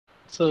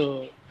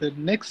So the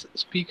next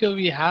speaker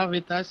we have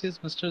with us is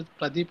Mr.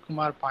 Pradeep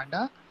Kumar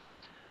Panda.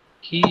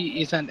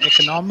 He is an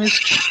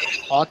economist,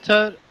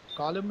 author,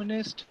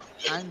 columnist,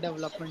 and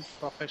development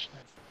professional.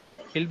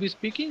 He'll be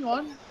speaking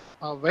on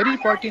a very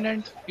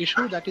pertinent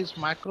issue, that is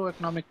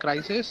macroeconomic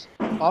crisis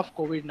of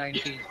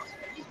COVID-19.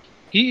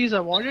 He is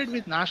awarded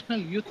with National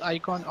Youth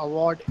Icon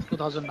Award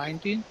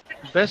 2019,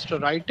 Best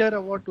Writer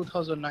Award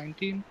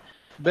 2019,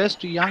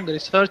 Best Young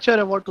Researcher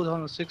Award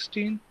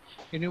 2016,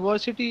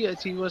 University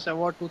Achievers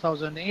Award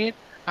 2008,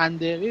 and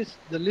the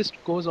list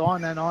goes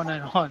on and on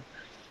and on.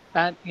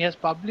 And he has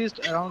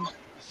published around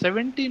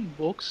 17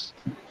 books.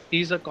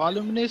 He is a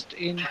columnist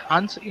in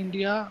Hans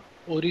India,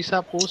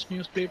 Orissa Post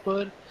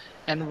newspaper,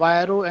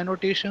 Enviro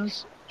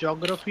Annotations,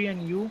 Geography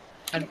and You,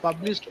 and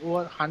published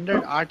over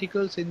 100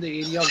 articles in the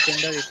area of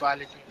gender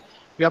equality.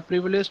 We are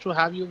privileged to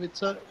have you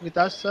with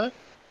us, sir.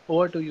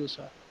 Over to you,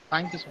 sir.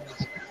 Thank you so much,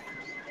 sir.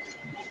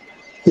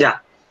 Yeah,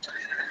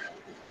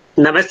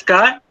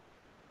 Namaskar.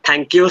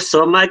 Thank you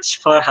so much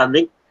for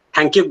having.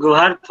 Thank you,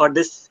 Guhar, for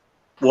this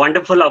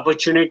wonderful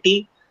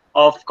opportunity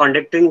of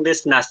conducting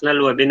this national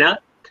webinar.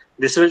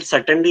 This will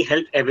certainly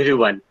help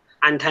everyone.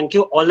 And thank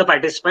you all the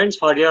participants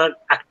for your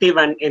active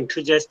and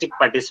enthusiastic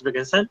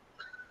participation.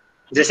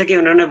 जैसे कि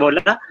उन्होंने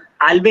बोला,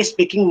 I'll be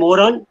speaking more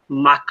on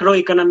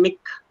macroeconomic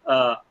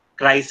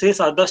crisis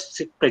or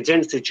the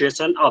present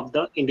situation of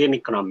the Indian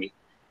economy.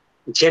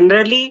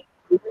 Generally,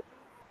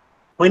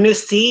 when you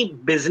see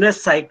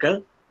business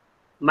cycle,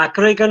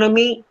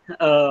 macroeconomy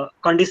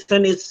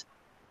condition is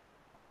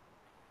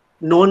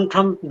known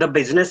from the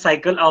business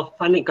cycle of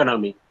an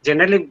economy.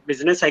 Generally,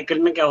 business cycle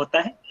में क्या होता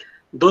है?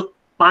 दो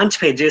पांच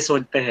phases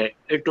होते हैं.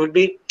 It would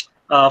be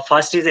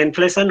first is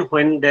inflation,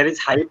 when there is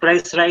high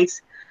price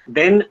rise.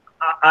 Then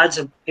as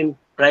in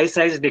price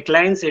rise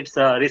declines, it's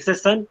a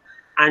recession,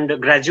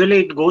 and gradually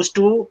it goes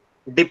to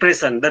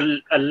depression,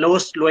 the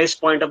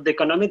lowest point of the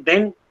economy.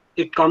 Then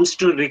it comes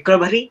to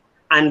recovery,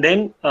 and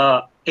then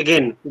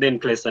again the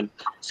inflation.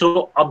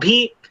 So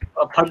abhi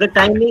for the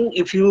timing,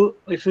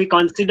 if we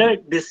consider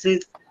this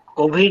is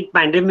COVID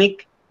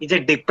pandemic is a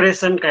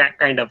depression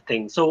kind of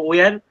thing. So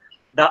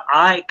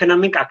our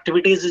economic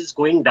activities is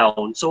going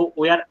down. So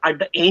we are at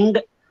the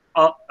end.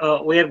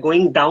 We are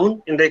going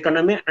down in the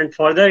economy, and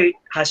further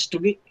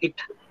it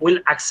will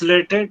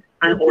accelerate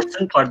and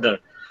worsen further.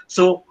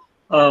 So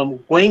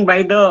going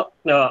by the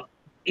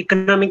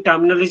economic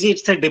terminology,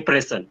 it's a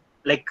depression.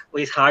 Like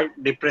we had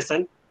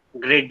depression,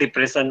 Great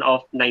Depression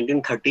of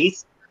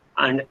 1930s,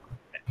 and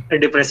a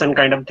depression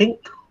kind of thing.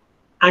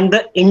 And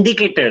the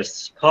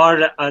indicators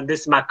for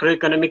this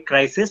macroeconomic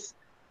crisis,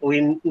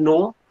 we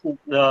know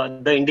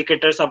the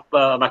indicators of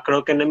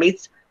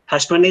macroeconomics.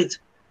 First one is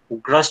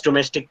gross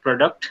domestic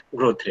product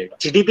growth rate,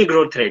 GDP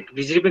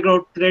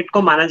growth rate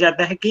को माना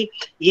जाता है कि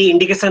ये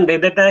indication दे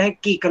देता है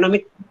कि economy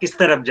किस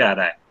तरफ जा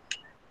रहा है.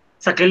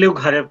 सकेलू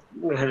घर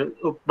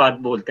बात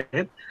बोलते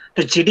हैं.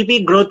 तो GDP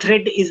growth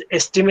rate is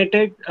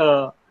estimated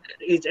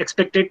is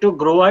expected to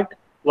grow at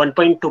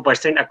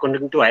 1.2%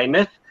 according to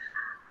IMF.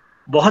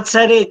 बहुत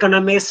सारे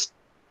इकोनॉमिस्ट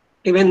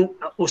इवन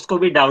उसको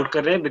भी डाउट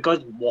कर रहे हैं, बिकॉज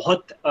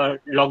बहुत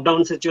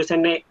लॉकडाउन सिचुएशन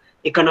में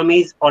economy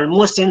is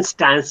almost in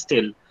stand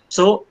still.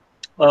 So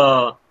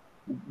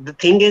the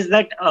thing is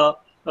that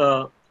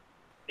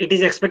it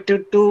is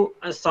expected to,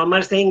 some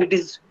are saying it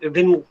is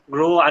even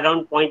grow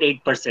around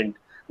 0.8%.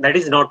 That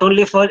is not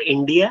only for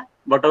India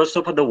but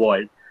also for the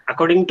world.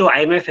 According to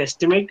IMF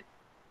estimate,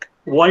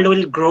 world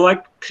will grow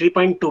at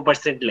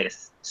 3.2%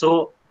 less.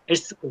 So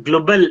it's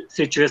global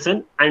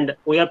situation and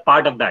we are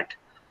part of that.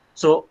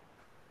 So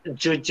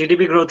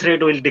GDP growth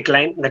rate will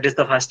decline. That is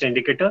the first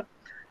indicator.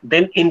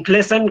 Then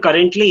inflation,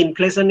 currently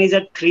inflation is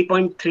at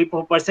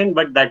 3.34%,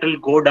 but that will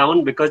go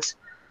down because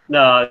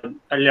a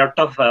lot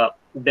of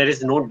there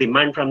is no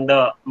demand from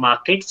the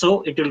market,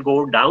 so it will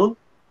go down.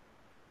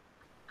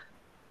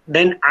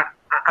 Then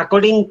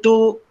according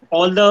to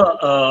all the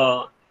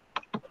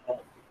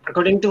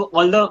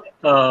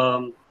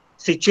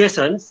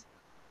situations,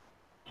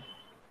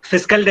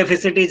 fiscal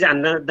deficit is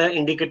another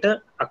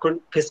indicator.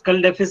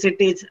 Fiscal deficit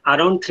is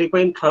around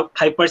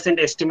 3.5%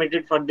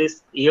 estimated for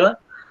this year.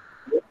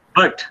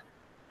 But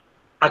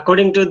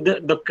according to the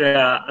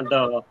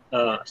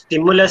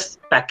stimulus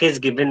package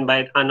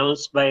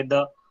announced by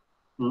the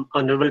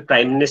Honorable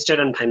Prime Minister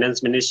and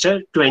Finance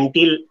Minister,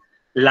 20,000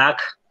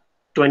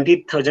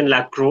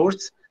 lakh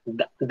crores,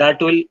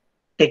 that will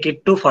take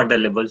it to further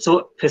level.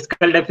 So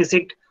fiscal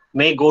deficit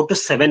may go to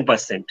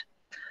 7%.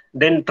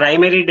 Then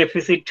primary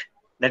deficit,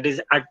 that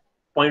is at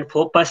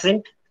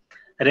 0.4%.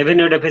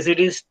 Revenue deficit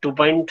is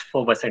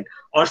 2.4%.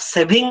 Or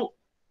saving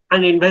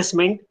and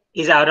investment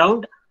is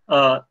around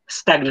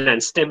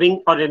stagnant.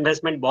 Saving or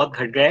investment बहुत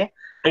घट गया है,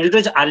 and it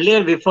was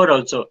earlier before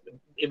also.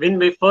 Even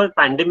before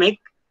pandemic,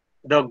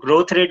 the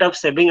growth rate of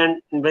saving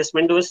and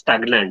investment was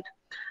stagnant.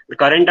 The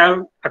current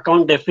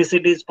account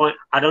deficit is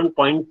around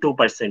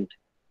 0.2%.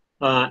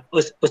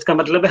 उसका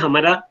मतलब है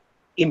हमारा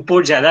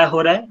import ज्यादा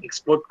हो रहा है,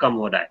 export कम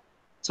हो रहा है.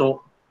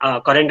 So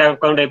current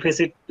account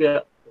deficit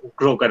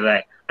grow कर रहा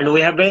है, and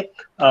we have a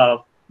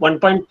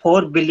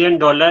 $1.4 billion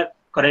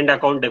current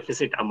account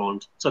deficit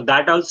amount. So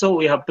that also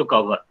we have to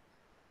cover.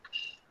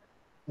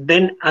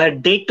 Then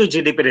debt to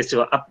GDP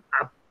ratio. अब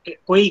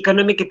कोई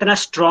इकोनॉमी कितना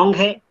स्ट्रांग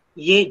है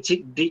ये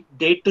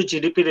डेट टू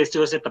जीडीपी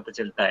रेशियो से पता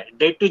चलता है.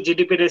 Date to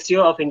GDP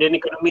ratio of Indian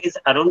economy is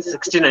around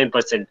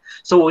 69%.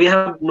 So we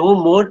have no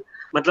मोर,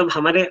 मतलब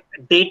हमारे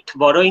डेट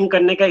बोरोइंग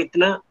करने का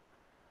इतना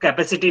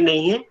कैपेसिटी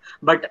नहीं है.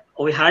 But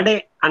we had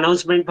a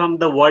announcement from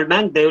the world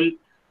bank, they will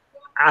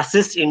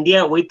assist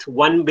India with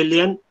 $1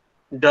 billion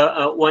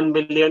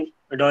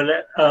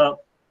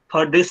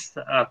for this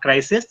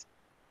crisis.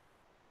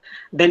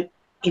 Then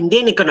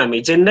Indian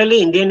economy,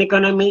 generally Indian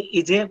economy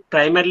is a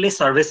primarily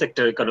service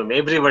sector economy.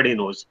 Everybody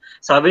knows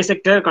service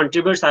sector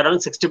contributes around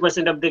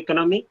 60% of the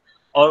economy.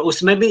 और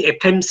उसमें भी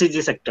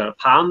FMCG sector,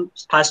 farm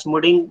fast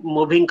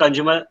moving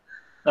consumer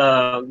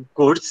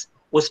goods,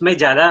 उसमें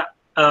ज्यादा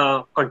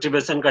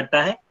contribution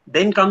करता है.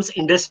 Then comes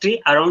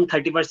industry around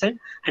 30%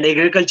 and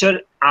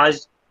agriculture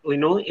as we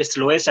know it's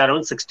lowest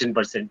around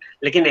 16%.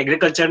 लेकिन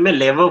agriculture में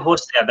labor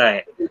force ज्यादा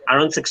है.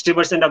 Around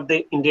 60% of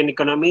the Indian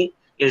economy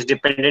is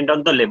dependent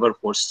on the labor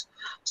force.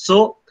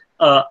 So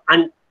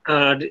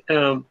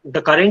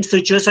the current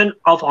situation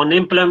of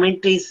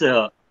unemployment is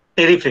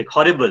terrific,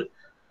 horrible.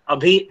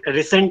 अभी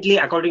recently,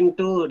 according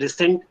to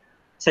recent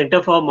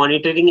Center for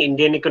Monitoring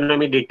Indian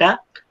Economy data,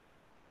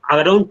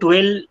 around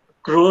 12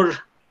 crore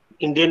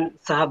Indians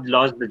have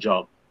lost the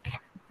job.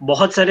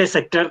 बहुत सारे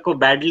sector को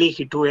badly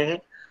hit हुए हैं.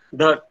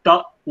 The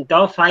top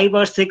 5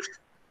 or 6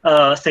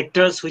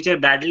 sectors which are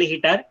badly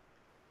hit are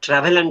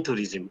travel and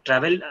tourism.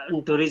 Travel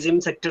and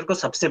tourism sector को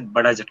सबसे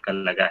बड़ा झटका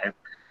लगा है.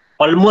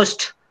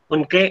 Almost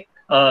उनके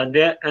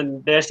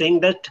they are saying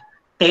that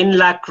 10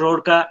 lakh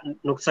crore का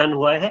नुकसान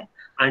हुआ है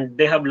and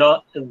they have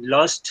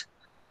lost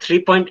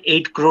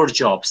 3.8 crore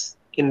jobs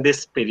in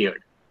this period.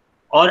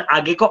 और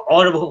आगे को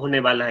और होने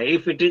वाला है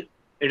if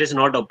it is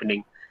not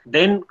opening.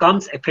 Then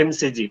comes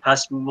FMCG,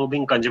 fast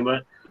moving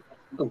consumer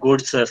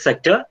goods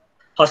sector,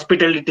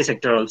 hospitality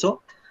sector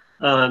also.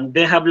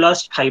 They have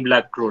lost 5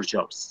 lakh crore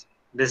jobs.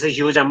 This is a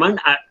huge amount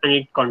and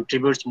it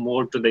contributes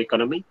more to the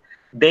economy.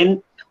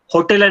 Then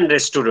hotel and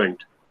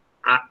restaurant.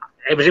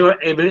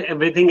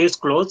 Everything is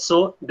closed,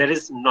 so there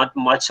is not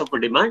much of a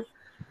demand.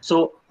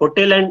 So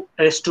hotel and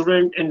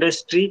restaurant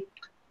industry,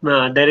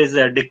 there is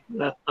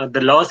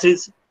the loss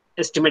is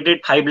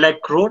estimated 5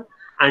 lakh crore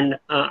and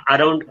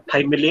around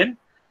 5 million,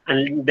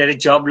 and there is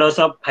job loss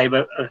of 5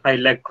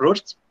 lakh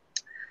crores.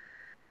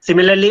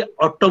 Similarly,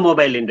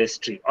 automobile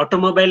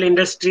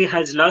industry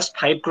has lost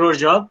 5 crore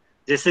job.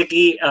 जैसे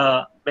कि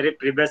मेरे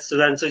previous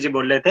Sudhanshu जी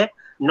बोल रहे थे,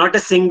 not a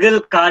single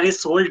car is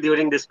sold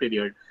during this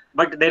period.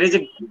 But there is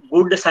a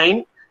good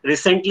sign.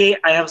 Recently,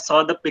 I have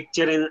saw the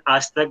picture in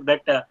Ashtak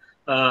that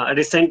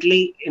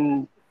recently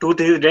in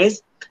 2-3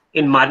 days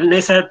in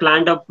Manesar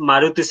plant of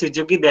Maruti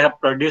Suzuki, they have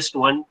produced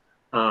one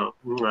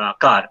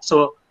car.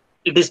 So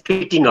it is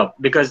picking up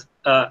because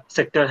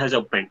sector has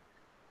opened.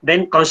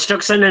 Then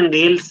construction and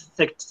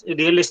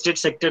real estate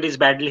sector is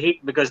badly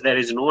hit because there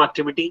is no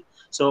activity.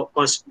 So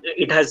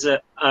it has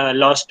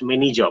lost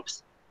many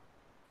jobs.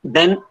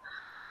 Then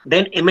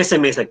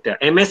MSME sector.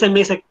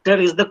 MSME sector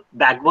is the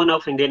backbone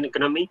of Indian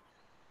economy.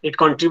 It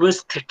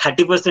contributes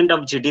 30%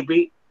 of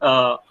GDP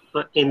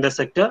in the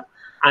sector,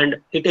 and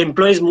it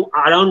employs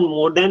around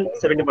more than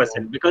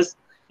 70% because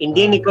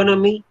Indian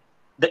economy,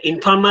 the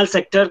informal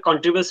sector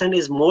contribution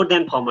is more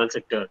than formal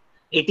sector.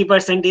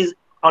 80% is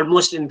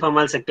almost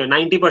informal sector,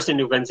 90%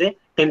 you can say,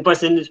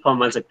 10% is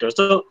formal sector.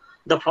 So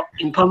the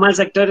informal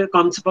sector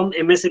comes from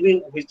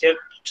MSME, which are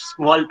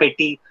small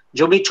petty,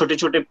 जो भी छोटे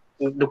छोटे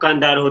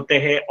दुकानदार होते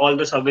हैं, all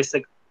the service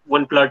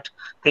one plot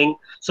thing,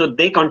 so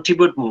they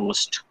contribute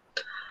most.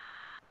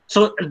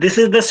 So this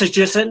is the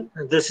situation.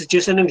 The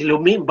situation is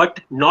gloomy, but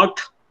not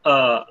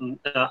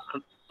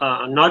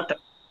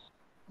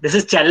this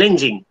is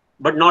challenging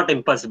but not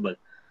impossible.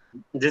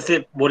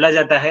 जैसे बोला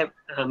जाता है,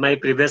 my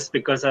previous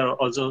speakers are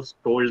also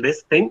told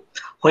this thing,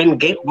 when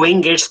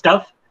going gets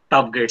tough,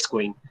 tough gets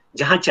going.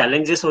 जहाँ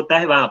challenges होता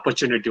है वहाँ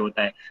opportunity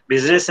होता है.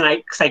 Business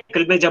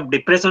cycle में जब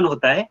depression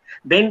होता है,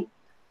 then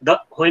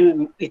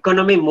when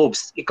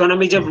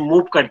economy जब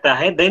move करता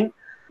है, then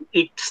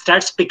it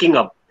starts picking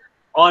up.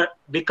 और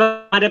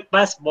because हमारे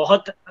पास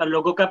बहुत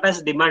लोगों का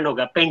पास डिमांड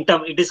होगा,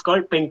 it is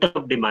called pent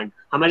up demand.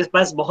 हमारे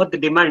पास बहुत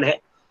डिमांड है.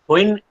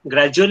 When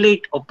gradually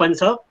it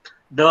opens up,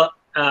 the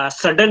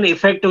sudden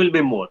effect will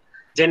be more.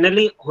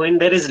 Generally, when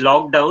there is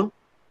lockdown,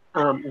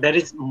 there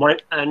is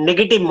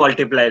negative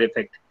multiplier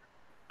effect.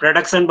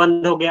 Production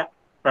बंद हो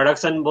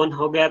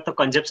गया तो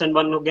consumption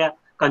बंद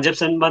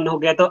हो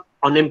गया तो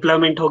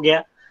unemployment हो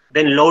गया,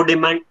 then low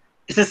demand.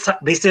 It's a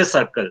vicious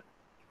circle.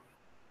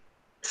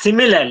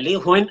 Similarly,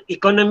 when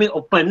economy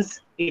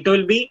opens, it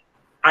will be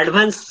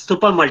advanced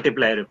super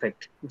multiplier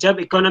effect. जब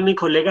economy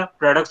खोलेगा,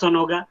 production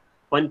होगा.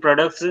 When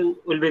production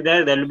will be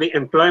there will be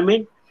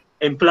employment,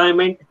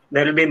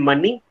 there will be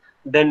money,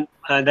 then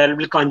there will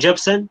be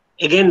consumption,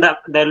 again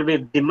there will be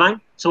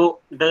demand. So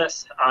the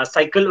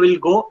cycle will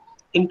go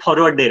in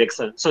forward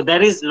direction. So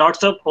there is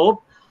lots of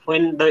hope.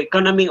 When the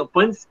economy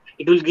opens,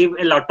 it will give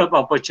a lot of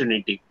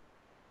opportunity.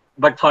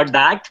 But for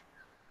that,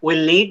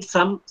 will need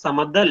some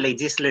of the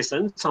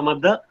legislation, some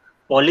of the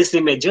policy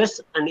measures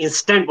and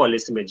instant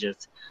policy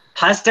measures.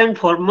 First and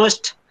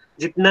foremost,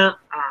 jitna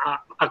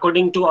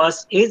according to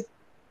us is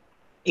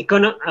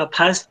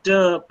first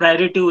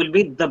priority will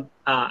be the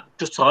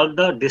to solve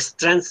the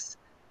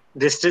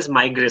distance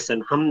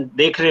migration. हम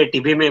देख रहे हैं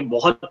TV में,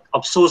 बहुत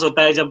अफसोस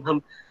होता है जब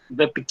हम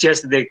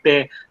पिक्चर्स देखते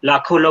हैं,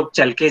 लाखों लोग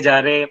चल के जा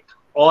रहे हैं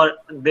और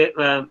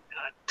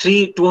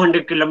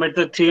 200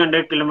 kilometers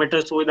 300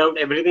 kilometers without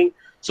everything,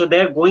 so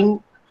they are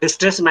going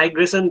distress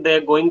migration, they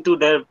are going to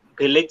their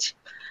village.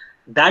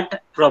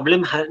 That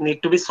problem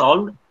need to be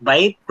solved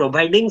by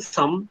providing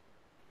some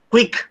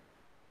quick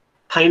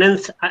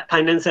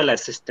financial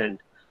assistance,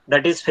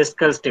 that is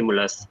fiscal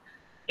stimulus.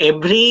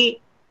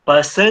 Every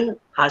person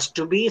has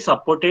to be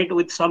supported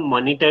with some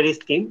monetary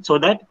scheme so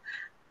that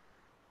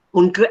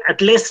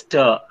at least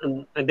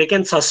they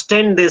can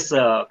sustain this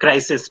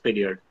crisis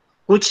period.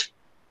 Kuch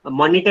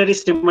monetary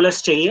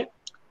stimulus chahiye,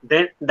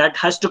 then that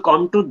has to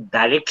come to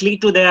directly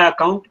to their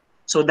account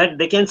so that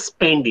they can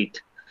spend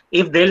it.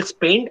 If they'll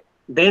spend,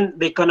 then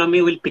the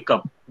economy will pick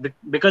up.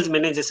 Because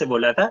मैंने जैसे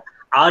बोला था,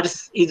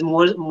 ours is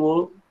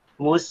more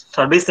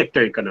service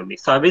sector economy.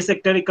 Service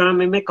sector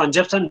economy में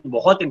consumption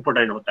बहुत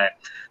important होता है.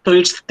 तो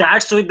it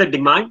starts with the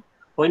demand.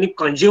 When you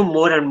consume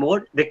more and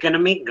more, the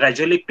economy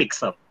gradually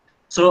picks up.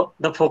 So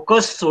the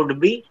focus should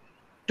be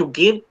to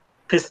give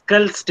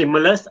fiscal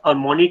stimulus or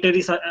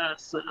monetary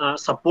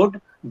support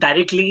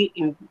directly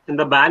in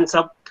the banks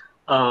of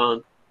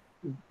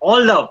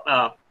all the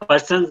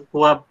persons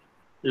who have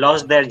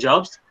lost their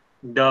jobs,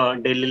 the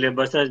daily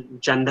laborers,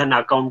 Jan Dhan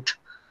account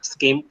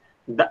scheme,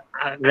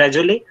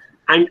 gradually.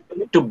 And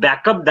to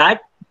back up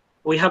that,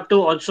 we have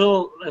to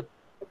also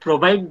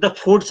provide the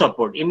food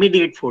support,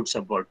 immediate food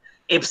support.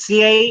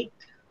 FCI,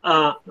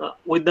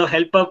 with the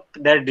help of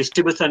their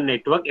distribution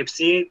network,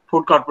 FCI,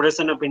 Food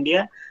Corporation of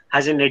India,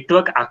 has a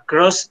network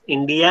across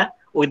India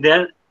with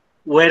their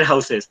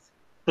warehouses.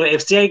 So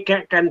FCI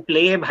can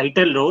play a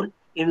vital role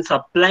in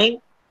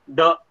supplying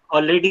the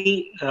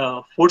already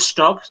food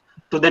stocks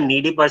to the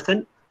needy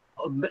person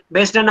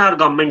based on our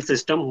government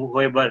system.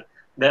 Whoever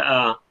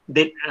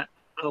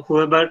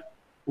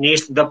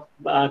needs the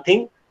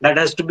thing, that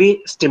has to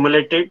be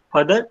stimulated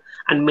further.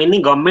 And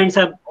many governments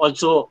have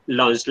also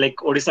launched, like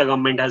Odisha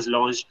government has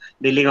launched,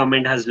 Delhi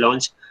government has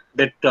launched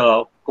that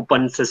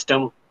coupon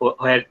system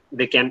where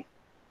they can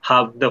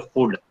have the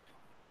food.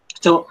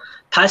 So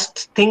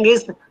first thing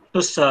is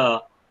to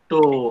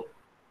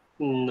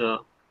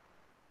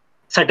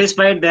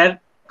satisfy their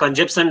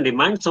consumption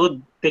demand so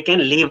they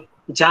can live.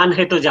 जान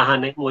है तो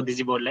जहान है, मोदी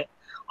जी बोल रहे.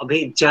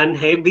 अभी जान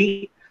है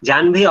भी,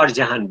 जान भी और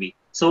जहान भी.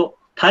 So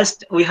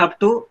first we have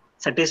to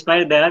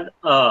satisfy their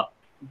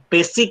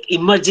basic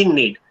emerging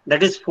need,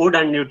 that is food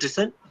and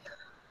nutrition.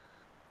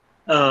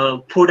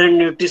 Food and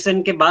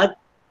nutrition के बाद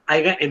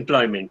आएगा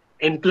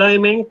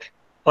employment.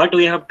 What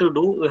we have to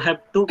do, we have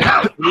to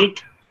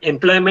create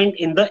employment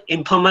in the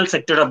informal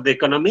sector of the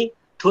economy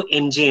through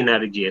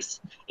MGNRGS.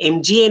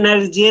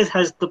 MGNRGS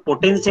has the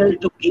potential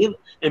to give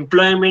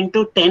employment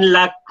to 10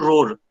 lakh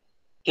crore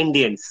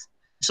Indians.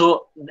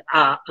 So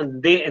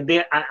and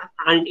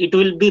it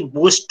will be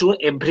boost to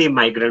every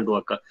migrant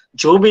worker.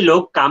 जो भी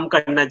लोग काम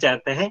करना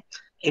चाहते हैं,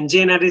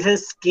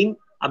 MGNRGS scheme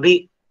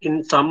अभी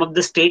in some of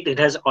the state it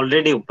has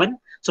already opened.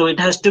 So it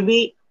has to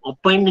be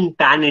opened in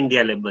pan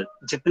India level.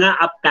 जितना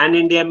आप pan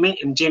India में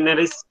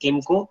MGNRGS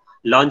scheme को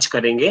launch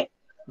करेंगे,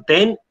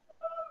 then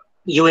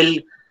you will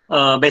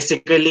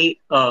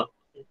basically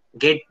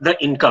get the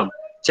income.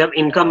 जब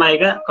income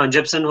आएगा,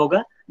 consumption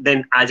होगा,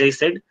 then as I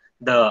said,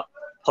 the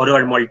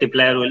forward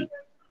multiplier will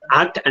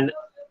act and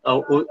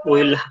we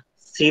will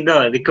see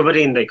the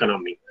recovery in the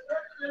economy.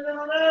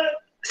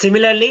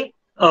 Similarly,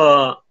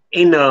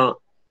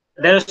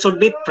 there should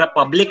be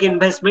public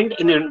investment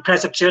in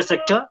infrastructure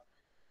sector,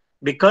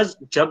 because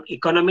जब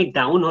economy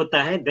down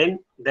होता है, then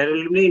there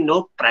will be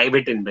no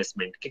private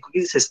investment,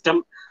 क्योंकि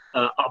system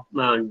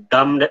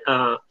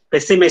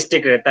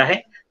pessimistic रहता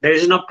है, there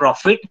is no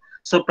profit,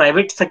 so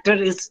private sector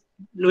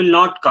will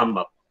not come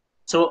up.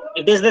 So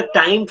it is the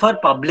time for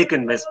public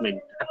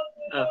investment.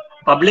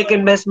 Public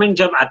investment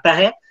जब आता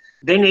है,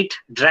 then it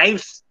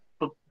drives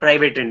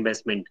private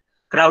investment,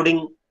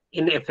 crowding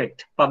in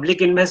effect.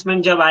 Public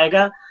investment जब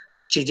आएगा,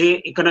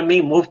 चीजें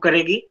economy move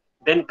करेगी,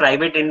 then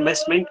private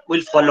investment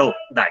will follow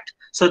that.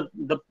 So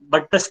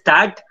but the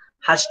start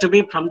has to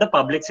be from the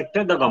public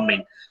sector, the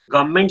government.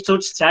 Government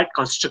should start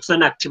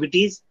construction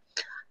activities,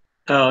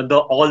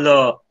 all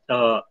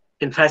the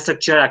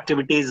infrastructure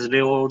activities,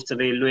 roads,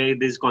 railway,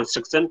 this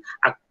construction,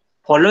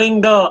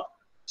 following the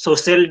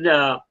social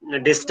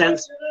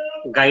distance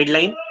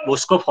guideline,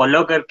 उसको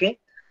follow करके,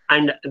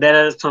 and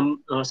there are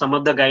some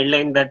of the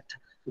guidelines that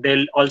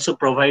they'll also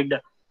provide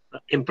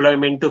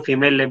employment to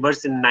female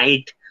laborers in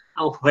night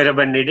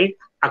wherever needed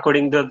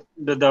according to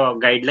the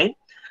guideline.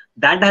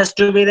 That has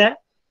to be there.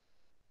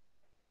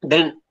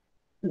 Then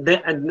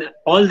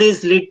all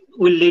these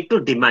will lead to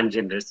demand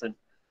generation.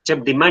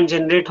 जब demand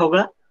generate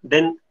होगा,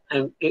 then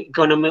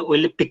economy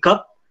will pick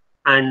up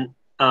and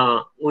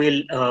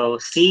we'll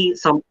see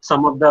some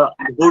of the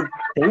good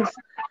things.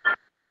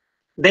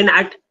 Then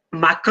at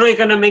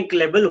macroeconomic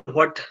level,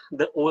 what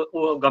the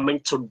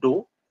government should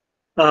do,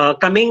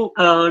 coming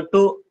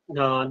to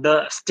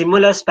the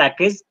stimulus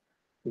package,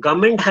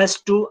 government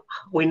has to,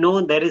 we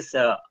know there is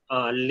a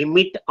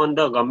limit on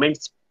the government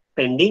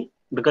spending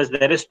because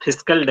there is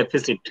fiscal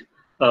deficit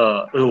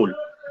rule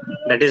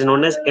that is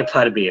known as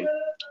FRBM,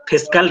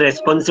 fiscal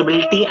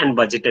responsibility and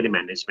budgetary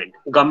management.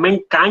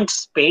 Government can't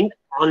spend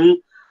on,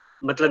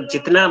 मतलब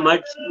जितना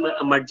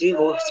मर्जी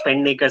वो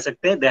spend नहीं कर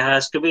सकते. There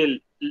has to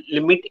be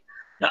limit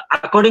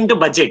according to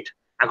budget.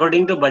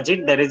 According to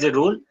budget, there is a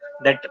rule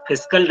that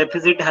fiscal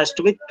deficit has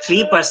to be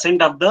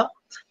 3% of the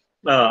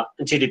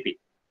GDP.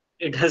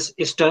 It has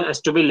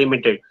to be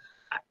limited.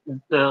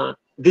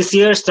 This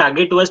year's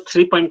target was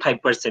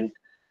 3.5%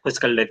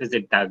 fiscal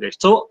deficit target.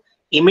 So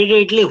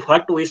immediately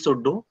what we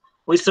should do,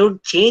 we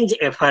should change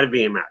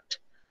FRBM Act.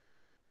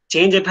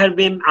 Change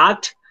FRBM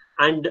Act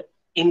and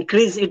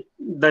increase it,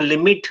 the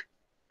limit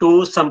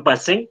to some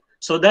percent,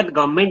 so that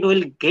government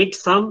will get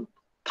some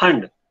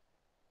fund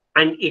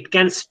and it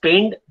can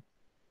spend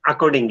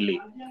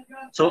accordingly.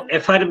 So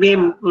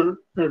FRBM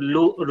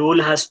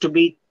rule has to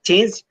be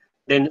changed.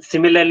 Then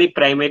similarly,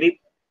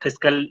 primary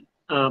fiscal,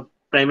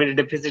 primary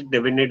deficit,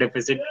 revenue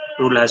deficit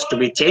rule has to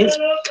be changed.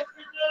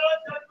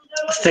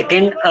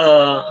 Second,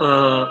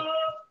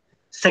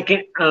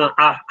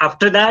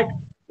 after that,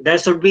 there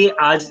should be,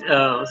 as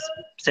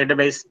said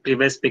by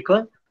previous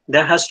speaker,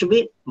 there has to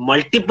be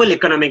multiple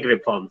economic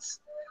reforms.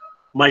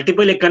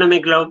 Multiple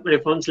economic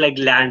reforms like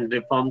land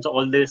reforms,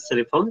 all these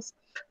reforms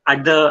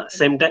at the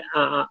same time,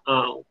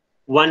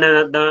 one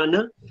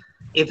another.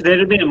 If there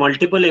will be a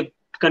multiple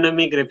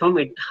economic reform,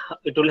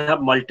 it will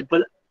have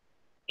multiple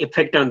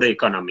effect on the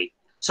economy.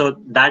 So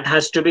that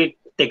has to be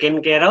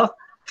taken care of.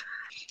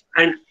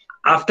 And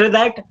after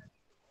that,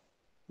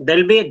 there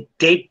will be a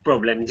debt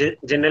problem.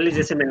 Generally,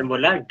 जैसे मैंने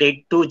बोला, debt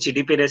to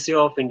GDP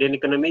ratio of Indian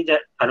economy is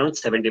around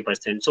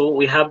 70%. So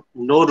we have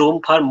no room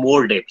for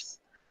more debts.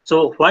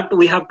 So what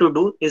we have to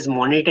do is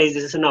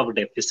monetization of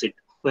deficit.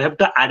 We have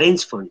to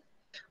arrange fund.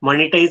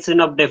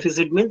 Monetization of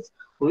deficit means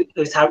we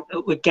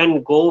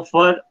can go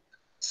for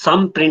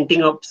some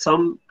printing of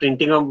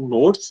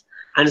notes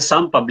and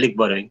some public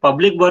borrowing.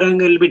 Public borrowing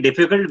will be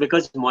difficult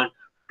because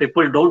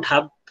people don't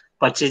have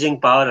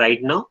purchasing power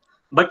right now.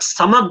 But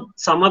some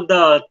of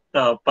the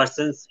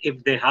persons,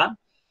 if they have,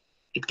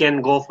 it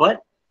can go for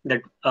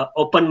that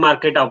open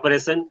market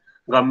operation.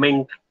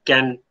 Government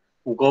can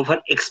go for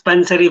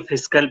expansionary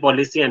fiscal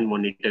policy and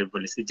monetary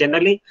policy.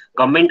 Generally,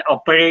 government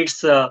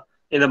operates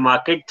in the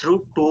market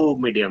through two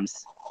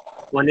mediums.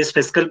 One is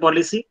fiscal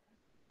policy,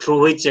 through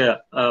which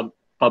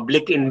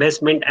public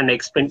investment and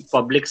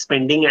public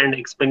spending and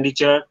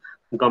expenditure,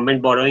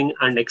 government borrowing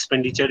and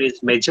expenditure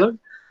is measured,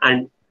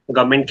 and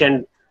government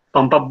can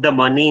pump up the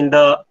money in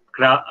the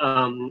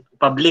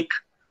public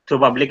through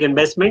public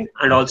investment,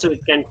 and also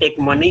it can take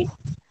money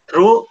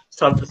through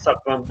some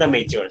of the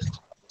measures.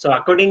 So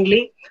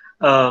accordingly,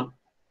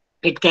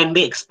 it can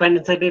be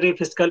expansionary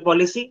fiscal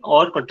policy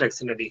or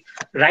contractionary.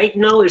 Right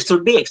now, it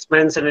should be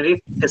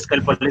expansionary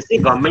fiscal policy.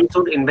 Government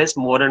should invest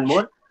more and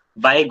more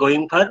by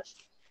going for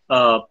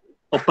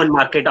open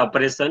market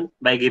operation,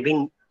 by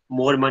giving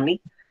more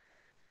money.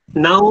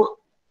 Now,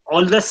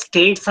 all the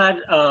states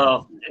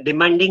are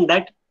demanding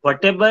that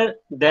whatever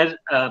their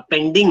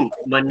pending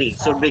money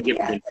should be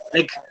given.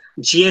 Like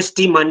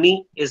GST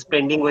money is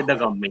pending with the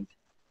government.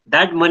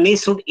 That money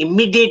should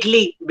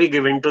immediately be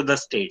given to the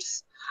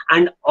states.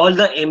 And all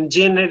the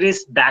MGNRS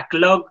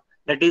backlog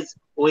that is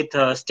with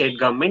state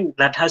government,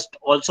 that has to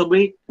also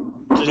be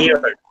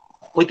cleared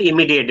with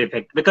immediate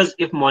effect. Because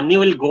if money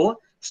will go,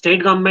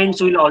 state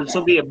governments will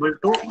also be able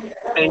to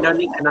spend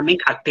on economic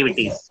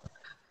activities.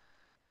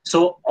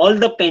 So all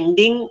the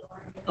pending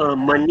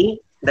money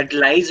that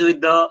lies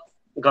with the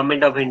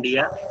government of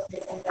India,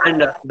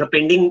 and the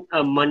pending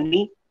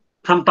money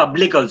from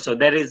public also,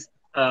 there is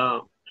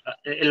a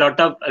lot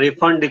of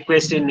refund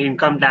request in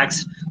income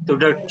tax to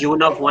the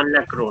tune of 1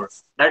 lakh crore.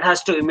 That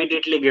has to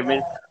immediately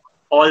given.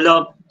 All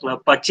the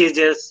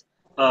purchases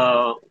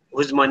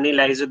whose money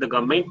lies with the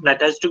government,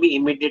 that has to be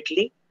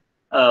immediately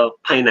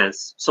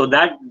financed, so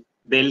that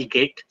they'll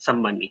get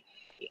some money.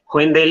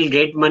 When they'll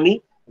get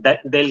money,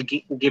 that they'll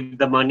give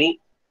the money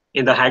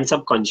in the hands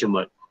of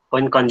consumer.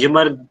 When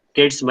consumer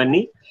gets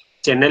money,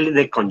 generally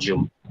they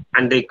consume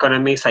and the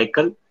economic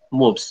cycle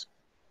moves.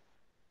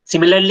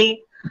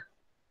 Similarly,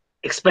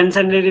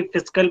 expansionary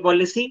fiscal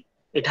policy,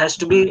 it has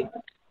to be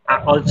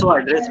also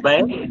addressed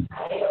by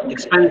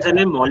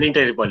expansionary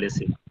monetary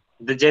policy.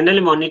 The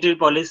general monetary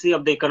policy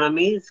of the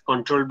economy is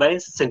controlled by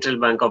Central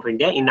Bank of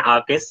India, in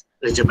our case,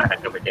 Reserve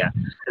Bank of India.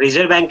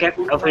 Reserve Bank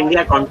of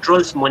India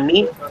controls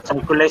money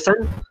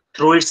circulation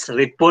through its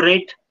repo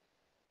rate,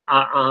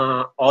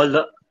 all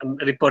the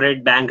repo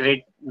rate, bank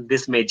rate,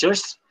 these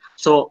measures.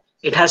 So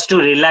it has to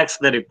relax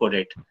the repo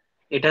rate.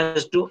 It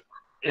has to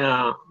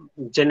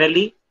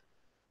generally,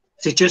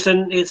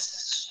 situation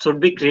should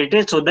be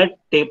created so that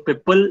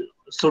people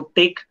should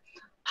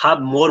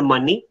have more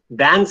money.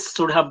 Banks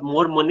should have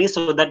more money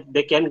so that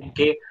they can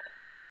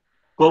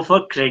go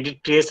for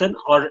credit creation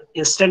or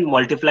instant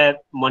multiplier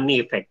money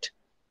effect.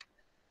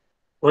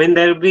 When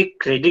there will be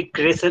credit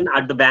creation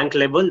at the bank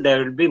level,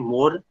 there will be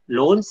more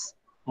loans.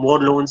 More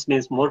loans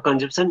means more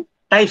consumption,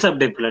 types of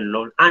different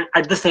loan, and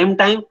at the same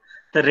time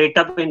the rate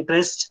of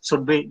interest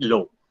should be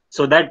low,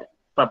 so that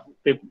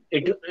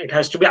it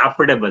has to be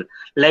affordable.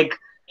 Like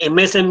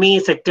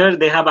MSME sector,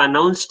 they have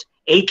announced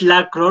 8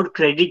 lakh crore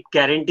credit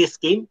guarantee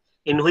scheme,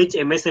 in which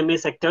MSME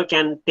sector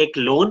can take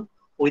loan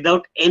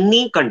without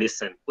any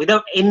condition.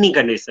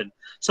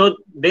 So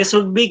they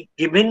should be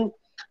given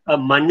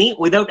money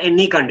without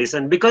any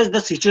condition, because the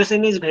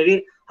situation is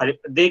very,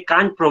 they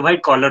can't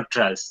provide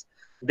collaterals,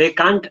 they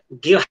can't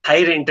give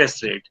higher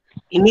interest rate.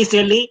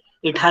 Initially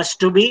it has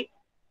to be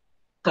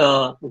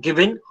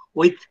given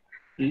with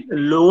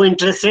low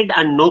interest rate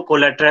and no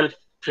collateral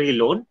free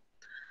loan.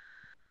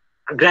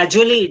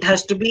 Gradually it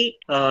has to be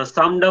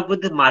summed up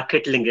with the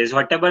market linkage.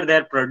 Whatever they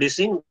are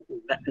producing,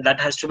 that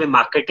has to be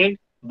marketed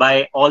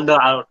by all the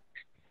our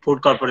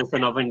Food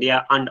Corporation of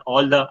India and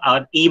all the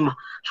our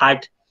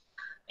EM-HAT.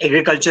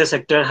 Agriculture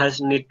sector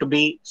has need to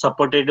be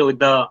supported with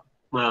the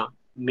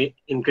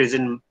increase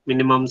in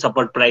minimum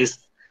support price.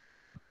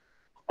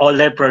 All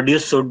their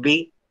produce should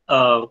be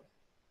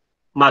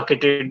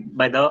marketed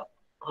by the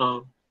uh,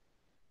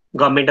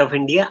 government of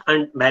India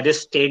and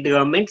various state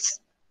governments.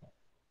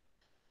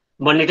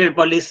 Monetary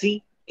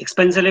policy,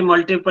 expansionary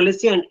monetary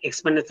policy, and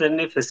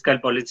expansionary fiscal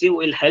policy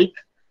will help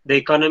the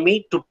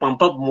economy to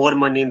pump up more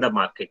money in the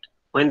market.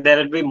 When there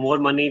will be more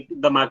money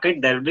in the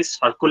market, there will be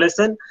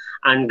circulation,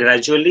 and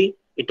gradually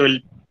it will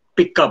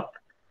pick up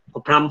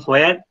from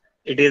where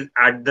it is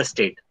at the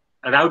state.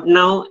 Right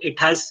now, it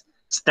has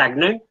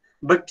stagnant,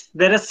 but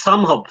there are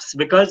some hopes,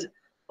 because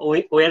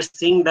we are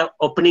seeing the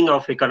opening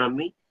of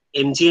economy.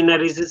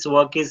 MGNRE's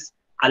work is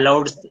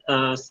allowed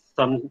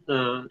some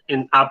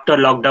in after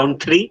lockdown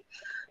 3.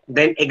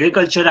 Then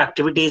agriculture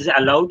activity is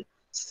allowed.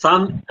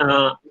 Some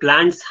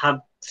plants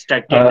have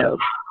started. Uh,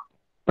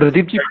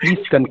 Pradeepji,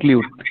 please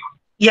conclude.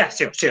 Yeah,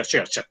 sure.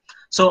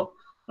 So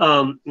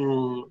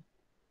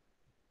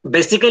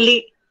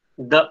basically,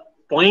 the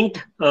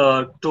point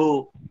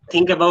to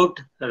think about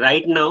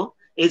right now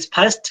is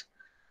first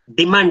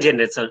demand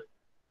generation,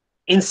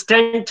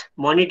 instant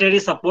monetary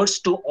supports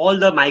to all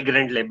the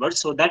migrant labor,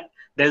 so that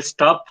they'll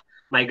stop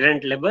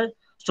migrant labor.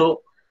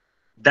 So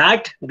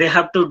that they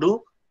have to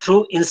do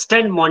through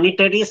instant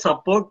monetary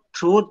support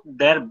through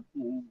their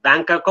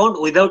bank account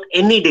without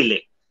any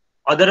delay.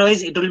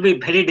 Otherwise, it will be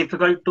very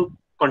difficult to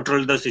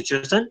control the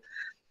situation.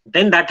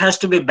 Then that has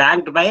to be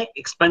backed by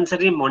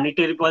expansionary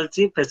monetary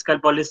policy, fiscal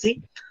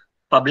policy,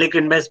 public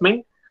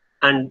investment,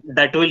 and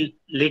that will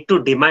lead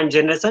to demand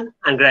generation,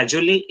 and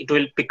gradually it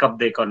will pick up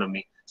the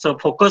economy. So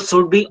focus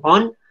should be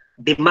on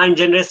demand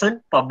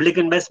generation, public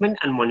investment,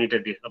 and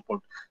monetary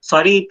support.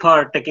 Sorry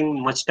for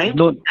taking much time.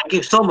 No, Thank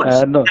you so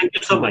much. no, Thank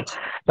you so no. much.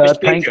 It's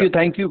pleasure.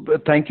 Thank you,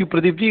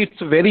 Pradeepji.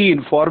 It's very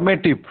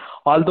informative.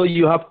 Although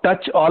you have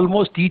touched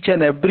almost each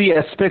and every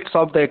aspects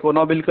of the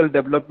economical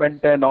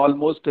development and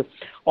almost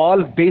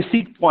all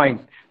basic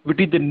points, which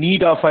is the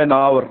need of an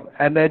hour.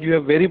 And as you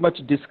have very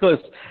much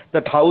discussed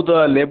that how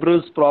the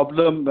laborers'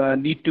 problem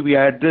need to be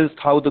addressed,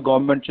 how the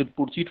government should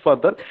proceed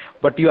further.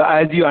 But you,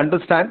 as you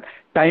understand,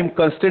 time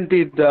constraint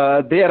is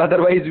there.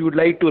 Otherwise, you would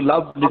like to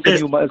love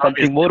listen you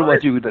something more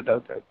what you would.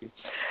 Okay.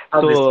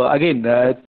 So again,